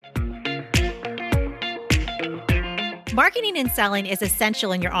Marketing and selling is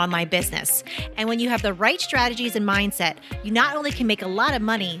essential in your online business. And when you have the right strategies and mindset, you not only can make a lot of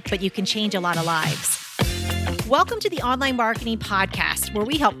money, but you can change a lot of lives. Welcome to the Online Marketing Podcast, where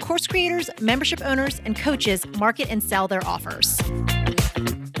we help course creators, membership owners, and coaches market and sell their offers.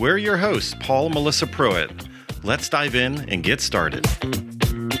 We're your hosts, Paul and Melissa Pruitt. Let's dive in and get started.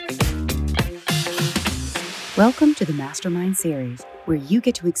 Welcome to the Mastermind series, where you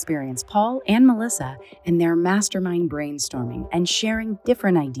get to experience Paul and Melissa and their mastermind brainstorming and sharing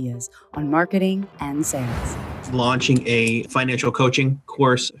different ideas on marketing and sales. Launching a financial coaching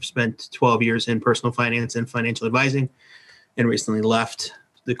course. I've spent 12 years in personal finance and financial advising and recently left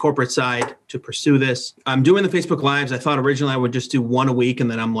the corporate side to pursue this. I'm doing the Facebook Lives. I thought originally I would just do one a week,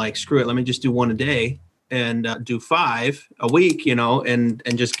 and then I'm like, screw it, let me just do one a day and do 5 a week, and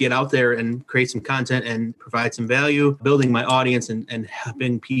just get out there and create some content and provide some value, building my audience and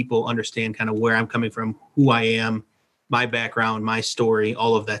helping people understand kind of where I'm coming from, who I am, my background, my story,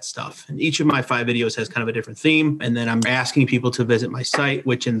 all of that stuff. And each of my 5 videos has kind of a different theme. And then I'm asking people to visit my site,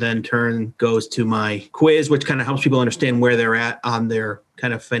 which in then turn goes to my quiz, which kind of helps people understand where they're at on their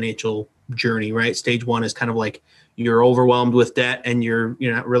kind of financial journey, right? Stage 1 is kind of like you're overwhelmed with debt and you're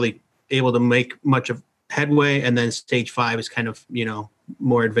not really able to make much of headway. And then stage 5 is kind of,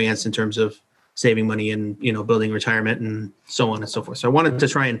 more advanced in terms of saving money and, building retirement and so on and so forth. So I wanted to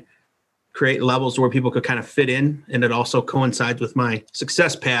try and create levels where people could kind of fit in. And it also coincides with my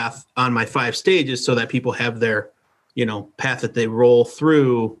success path on my 5 stages so that people have their, path that they roll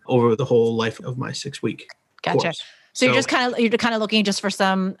through over the whole life of my 6-week Gotcha. course. So you're kind of looking just for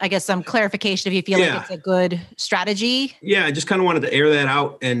some clarification if you feel like it's a good strategy. Yeah, I just kind of wanted to air that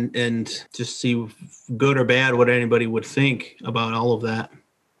out and just see good or bad what anybody would think about all of that.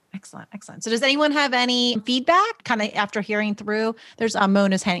 Excellent. So does anyone have any feedback kind of after hearing through? There's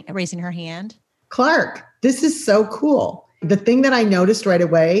Mona's raising her hand. Clark, this is so cool. The thing that I noticed right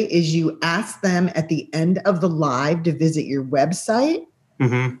away is you asked them at the end of the live to visit your website.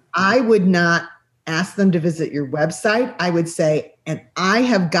 Mm-hmm. I would not ask them to visit your website. I would say, and I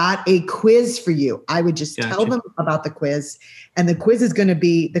have got a quiz for you. I would just tell them about the quiz, and the quiz is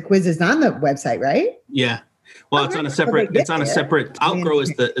on the website, right? Yeah. Well, it's on a separate Outgrow is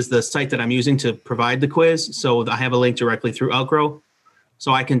the site that I'm using to provide the quiz. So I have a link directly through Outgrow.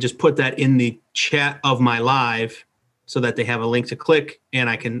 So I can just put that in the chat of my live so that they have a link to click, and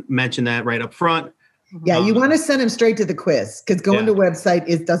I can mention that right up front. Yeah, you want to send them straight to the quiz, because going to website,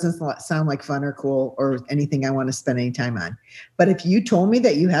 it doesn't sound like fun or cool or anything I want to spend any time on. But if you told me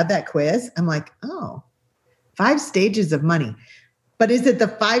that you had that quiz, I'm like, 5 stages of money. But is it the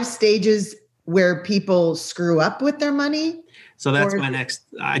 5 stages where people screw up with their money? So that's my next.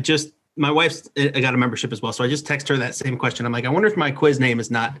 My wife's got a membership as well. So I just text her that same question. I'm like, I wonder if my quiz name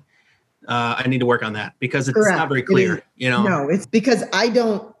is not, I need to work on that because it's not very clear, No, it's because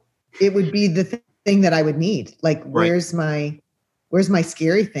it would be the thing that I would need. Like, where's my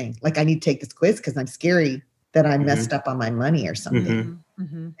scary thing? Like, I need to take this quiz because I'm scary that I messed up on my money or something. Mm-hmm.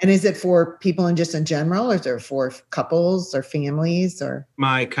 Mm-hmm. And is it for people in general, or is it for couples or families? Or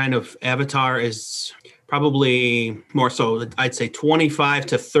my kind of avatar is probably more so, I'd say 25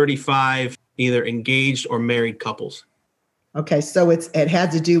 to 35, either engaged or married couples. Okay. So it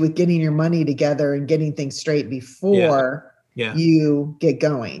has to do with getting your money together and getting things straight before you get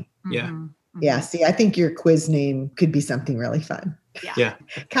going. Yeah. Mm-hmm. Yeah. See, I think your quiz name could be something really fun. Yeah.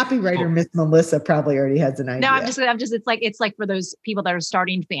 Copywriter Miss Melissa probably already has an idea. No, I'm just, it's like for those people that are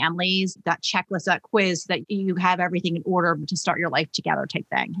starting families, that checklist, that quiz, that you have everything in order to start your life together type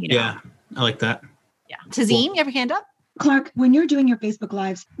thing. Yeah. I like that. Yeah. Tazeen, you have your hand up? Clark, when you're doing your Facebook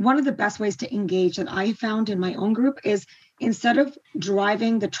Lives, one of the best ways to engage that I found in my own group is, instead of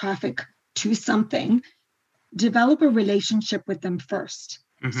driving the traffic to something, develop a relationship with them first.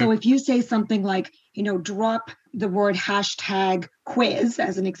 Mm-hmm. So if you say something like, drop the word #quiz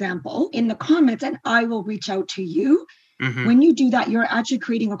as an example in the comments, and I will reach out to you. Mm-hmm. When you do that, you're actually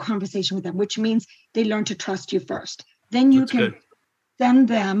creating a conversation with them, which means they learn to trust you first. Then you can send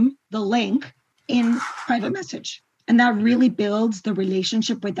them the link in private message. And that really builds the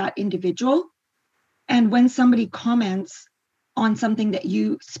relationship with that individual. And when somebody comments on something that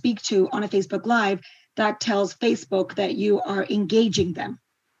you speak to on a Facebook Live, that tells Facebook that you are engaging them.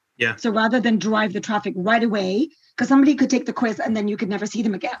 Yeah. So rather than drive the traffic right away, because somebody could take the quiz and then you could never see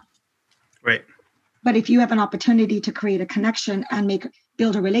them again. Right. But if you have an opportunity to create a connection and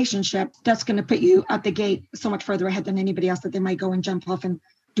build a relationship, that's going to put you at the gate so much further ahead than anybody else that they might go and jump off and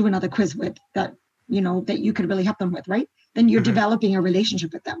do another quiz with that you could really help them with, right? Then you're developing a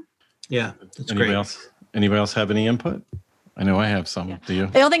relationship with them. Yeah, that's Anybody great. Else? Anybody else have any input I know I have some. Do you?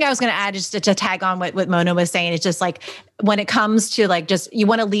 The only thing I was going to add is to tag on what Mona was saying. It's just like when it comes to like just you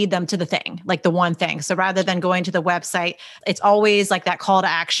want to lead them to the thing, like the one thing. So rather than going to the website, it's always like that call to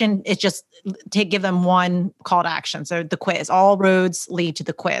action. It's just to give them one call to action. So the quiz, all roads lead to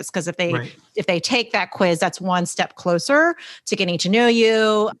the quiz. Because if they take that quiz, that's one step closer to getting to know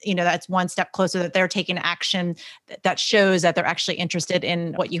you. You know, that's one step closer that they're taking action that shows that they're actually interested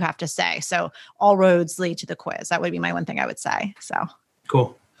in what you have to say. So all roads lead to the quiz. That would be my one thing I would say. So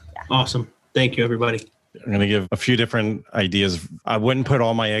cool. Yeah. Awesome. Thank you, everybody. I'm going to give a few different ideas. I wouldn't put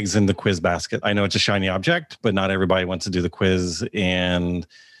all my eggs in the quiz basket. I know it's a shiny object, but not everybody wants to do the quiz. And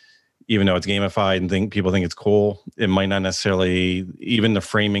even though it's gamified and people think it's cool, it might not necessarily, even the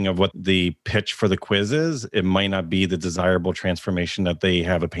framing of what the pitch for the quiz is, it might not be the desirable transformation that they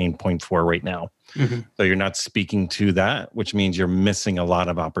have a pain point for right now. Mm-hmm. So you're not speaking to that, which means you're missing a lot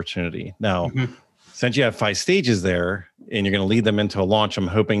of opportunity. Now, since you have 5 stages there and you're going to lead them into a launch, I'm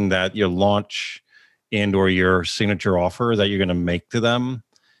hoping that your launch and or your signature offer that you're going to make to them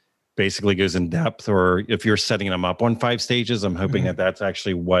basically goes in depth, or if you're setting them up on 5 stages, I'm hoping that that's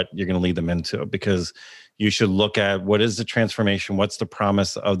actually what you're going to lead them into, because you should look at what is the transformation, what's the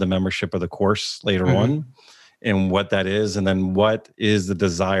promise of the membership of the course later on, and what that is, and then what is the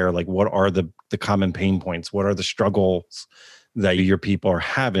desire, like what are the common pain points, what are the struggles that your people are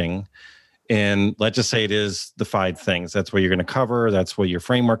having. And let's just say it is the 5 things. That's what you're going to cover. That's what your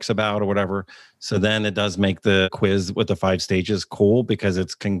framework's about or whatever. So then it does make the quiz with the 5 stages cool because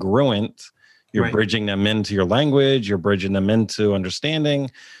it's congruent. You're bridging them into your language. You're bridging them into understanding.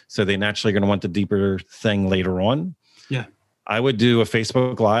 So they naturally going to want the deeper thing later on. Yeah. I would do a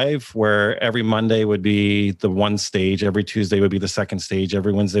Facebook Live where every Monday would be the 1 stage, every Tuesday would be the 2nd stage,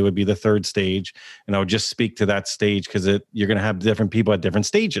 every Wednesday would be the 3rd stage. And I would just speak to that stage because you're going to have different people at different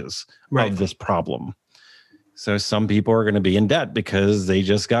stages of this problem. So some people are going to be in debt because they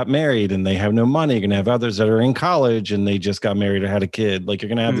just got married and they have no money. You're going to have others that are in college and they just got married or had a kid. Like you're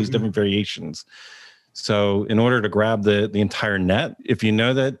going to have these different variations. So in order to grab the entire net, if you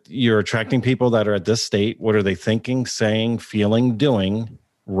know that you're attracting people that are at this state, what are they thinking, saying, feeling, doing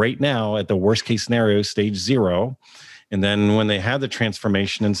right now at the worst case scenario, stage 0? And then when they have the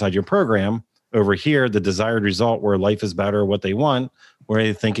transformation inside your program, over here, the desired result where life is better, what they want, what are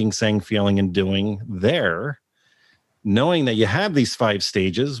they thinking, saying, feeling, and doing there? Knowing that you have these 5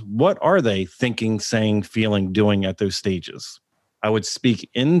 stages, what are they thinking, saying, feeling, doing at those stages? I would speak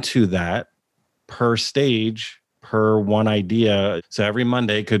into that per stage, per one idea. So every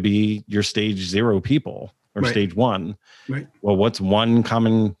Monday could be your stage 0 people or stage 1. Right. Well, what's one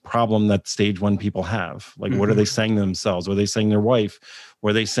common problem that stage 1 people have? Like, what are they saying to themselves? What are they saying to their wife?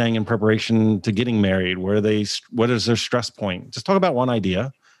 What are they saying in preparation to getting married? What is their stress point? Just talk about one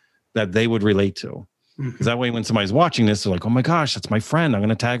idea that they would relate to. Because that way, when somebody's watching this, they're like, oh my gosh, that's my friend. I'm going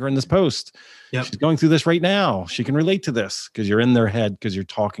to tag her in this post. Yep. She's going through this right now. She can relate to this because you're in their head, because you're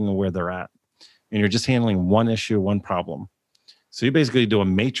talking where they're at. And you're just handling one issue, one problem. So you basically do a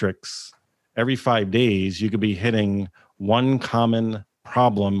matrix. Every 5 days, you could be hitting one common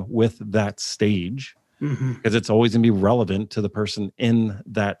problem with that stage, because it's always going to be relevant to the person in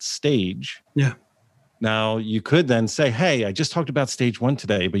that stage. Yeah. Now, you could then say, hey, I just talked about stage 1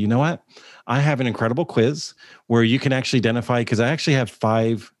 today, but you know what? I have an incredible quiz where you can actually identify, because I actually have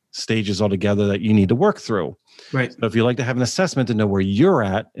 5 stages altogether that you need to work through. Right. So if you like to have an assessment to know where you're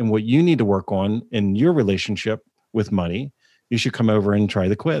at and what you need to work on in your relationship with money, you should come over and try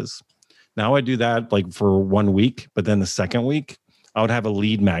the quiz. Now I do that like for 1 week, but then the second week, I would have a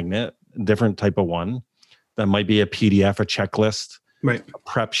lead magnet, different type of one. That might be a PDF, a checklist, a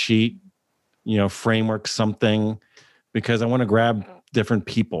prep sheet, framework, something, because I want to grab different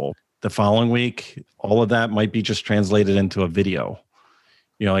people. The following week, all of that might be just translated into a video.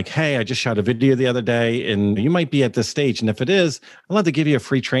 Like, hey, I just shot a video the other day and you might be at this stage. And if it is, I'd love to give you a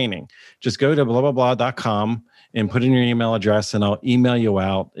free training. Just go to blah and put in your email address and I'll email you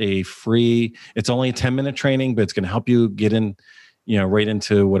out a free, it's only a 10-minute training, but it's going to help you get in, right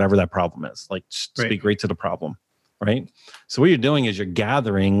into whatever that problem is. Like speak right to the problem, right? So what you're doing is you're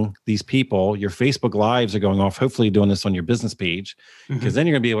gathering these people. Your Facebook Lives are going off. Hopefully you're doing this on your business page, because then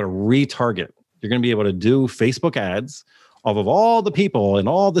you're going to be able to retarget. You're going to be able to do Facebook ads off of all the people and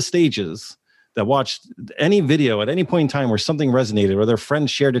all the stages that watched any video at any point in time where something resonated, or their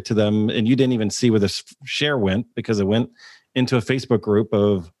friends shared it to them and you didn't even see where this share went because it went into a Facebook group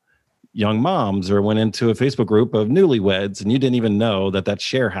of young moms or went into a Facebook group of newlyweds and you didn't even know that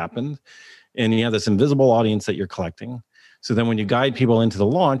share happened. And you have this invisible audience that you're collecting. So then when you guide people into the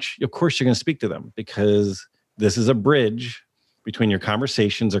launch, of course, you're going to speak to them, because this is a bridge between your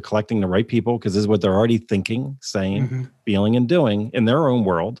conversations or collecting the right people, because this is what they're already thinking, saying, feeling, and doing in their own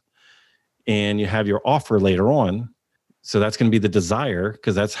world. And you have your offer later on. So that's going to be the desire,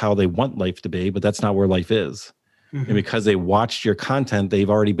 because that's how they want life to be, but that's not where life is. And because they watched your content, they've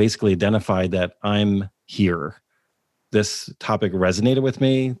already basically identified that I'm here. This topic resonated with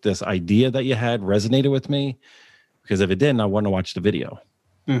me. This idea that you had resonated with me. Because if it didn't, I want to watch the video.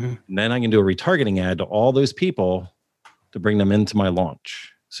 And then I can do a retargeting ad to all those people to bring them into my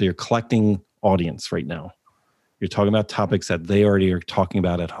launch. So you're collecting audience right now. You're talking about topics that they already are talking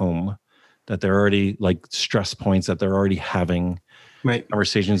about at home, that they're already like stress points that they're already having,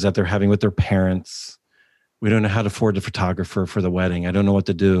 conversations that they're having with their parents. We don't know how to afford the photographer for the wedding. I don't know what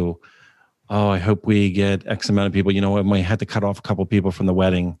to do. Oh, I hope we get X amount of people. You know what? We had to cut off a couple of people from the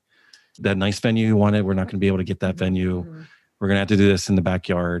wedding. That nice venue you wanted, we're not going to be able to get that venue. We're going to have to do this in the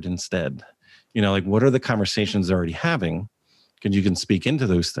backyard instead. You know, like what are the conversations they're already having? Because you can speak into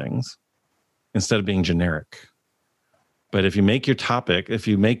those things instead of being generic. But if you make your topic, if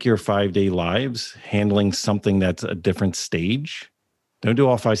you make your 5-day lives handling something that's a different stage, don't do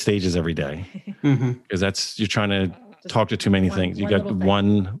all 5 stages every day, because you're trying to talk to too many things. You got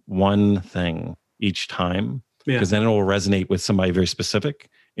one thing each time, because then it will resonate with somebody very specific,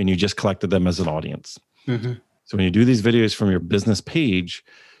 and you just collected them as an audience. So when you do these videos from your business page,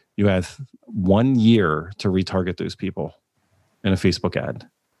 you have 1 year to retarget those people in a Facebook ad.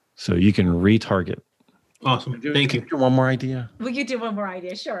 So you can retarget. Awesome. Thank you. One more idea. We could do one more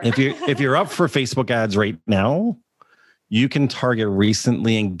idea. Sure. If you're up for Facebook ads right now, you can target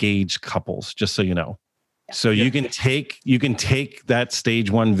recently engaged couples, just so you know. So you can take that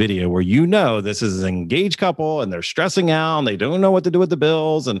stage 1 video where you know this is an engaged couple and they're stressing out and they don't know what to do with the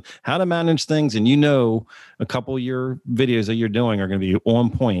bills and how to manage things. And you know a couple of your videos that you're doing are going to be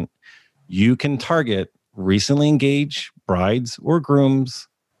on point. You can target recently engaged brides or grooms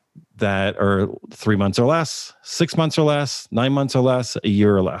that are 3 months or less, 6 months or less, 9 months or less, a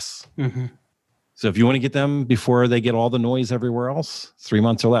year or less. So if you want to get them before they get all the noise everywhere else, 3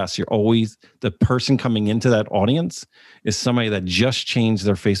 months or less, you're always, the person coming into that audience is somebody that just changed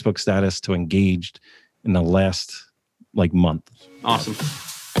their Facebook status to engaged in the last month. Awesome.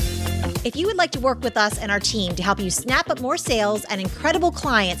 If you would like to work with us and our team to help you snap up more sales and incredible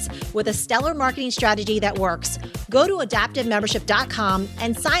clients with a stellar marketing strategy that works, go to adaptivemembership.com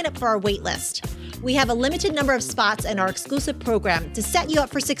and sign up for our wait list. We have a limited number of spots in our exclusive program to set you up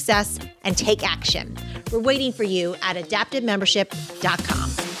for success and take action. We're waiting for you at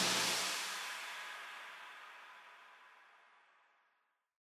adaptivemembership.com.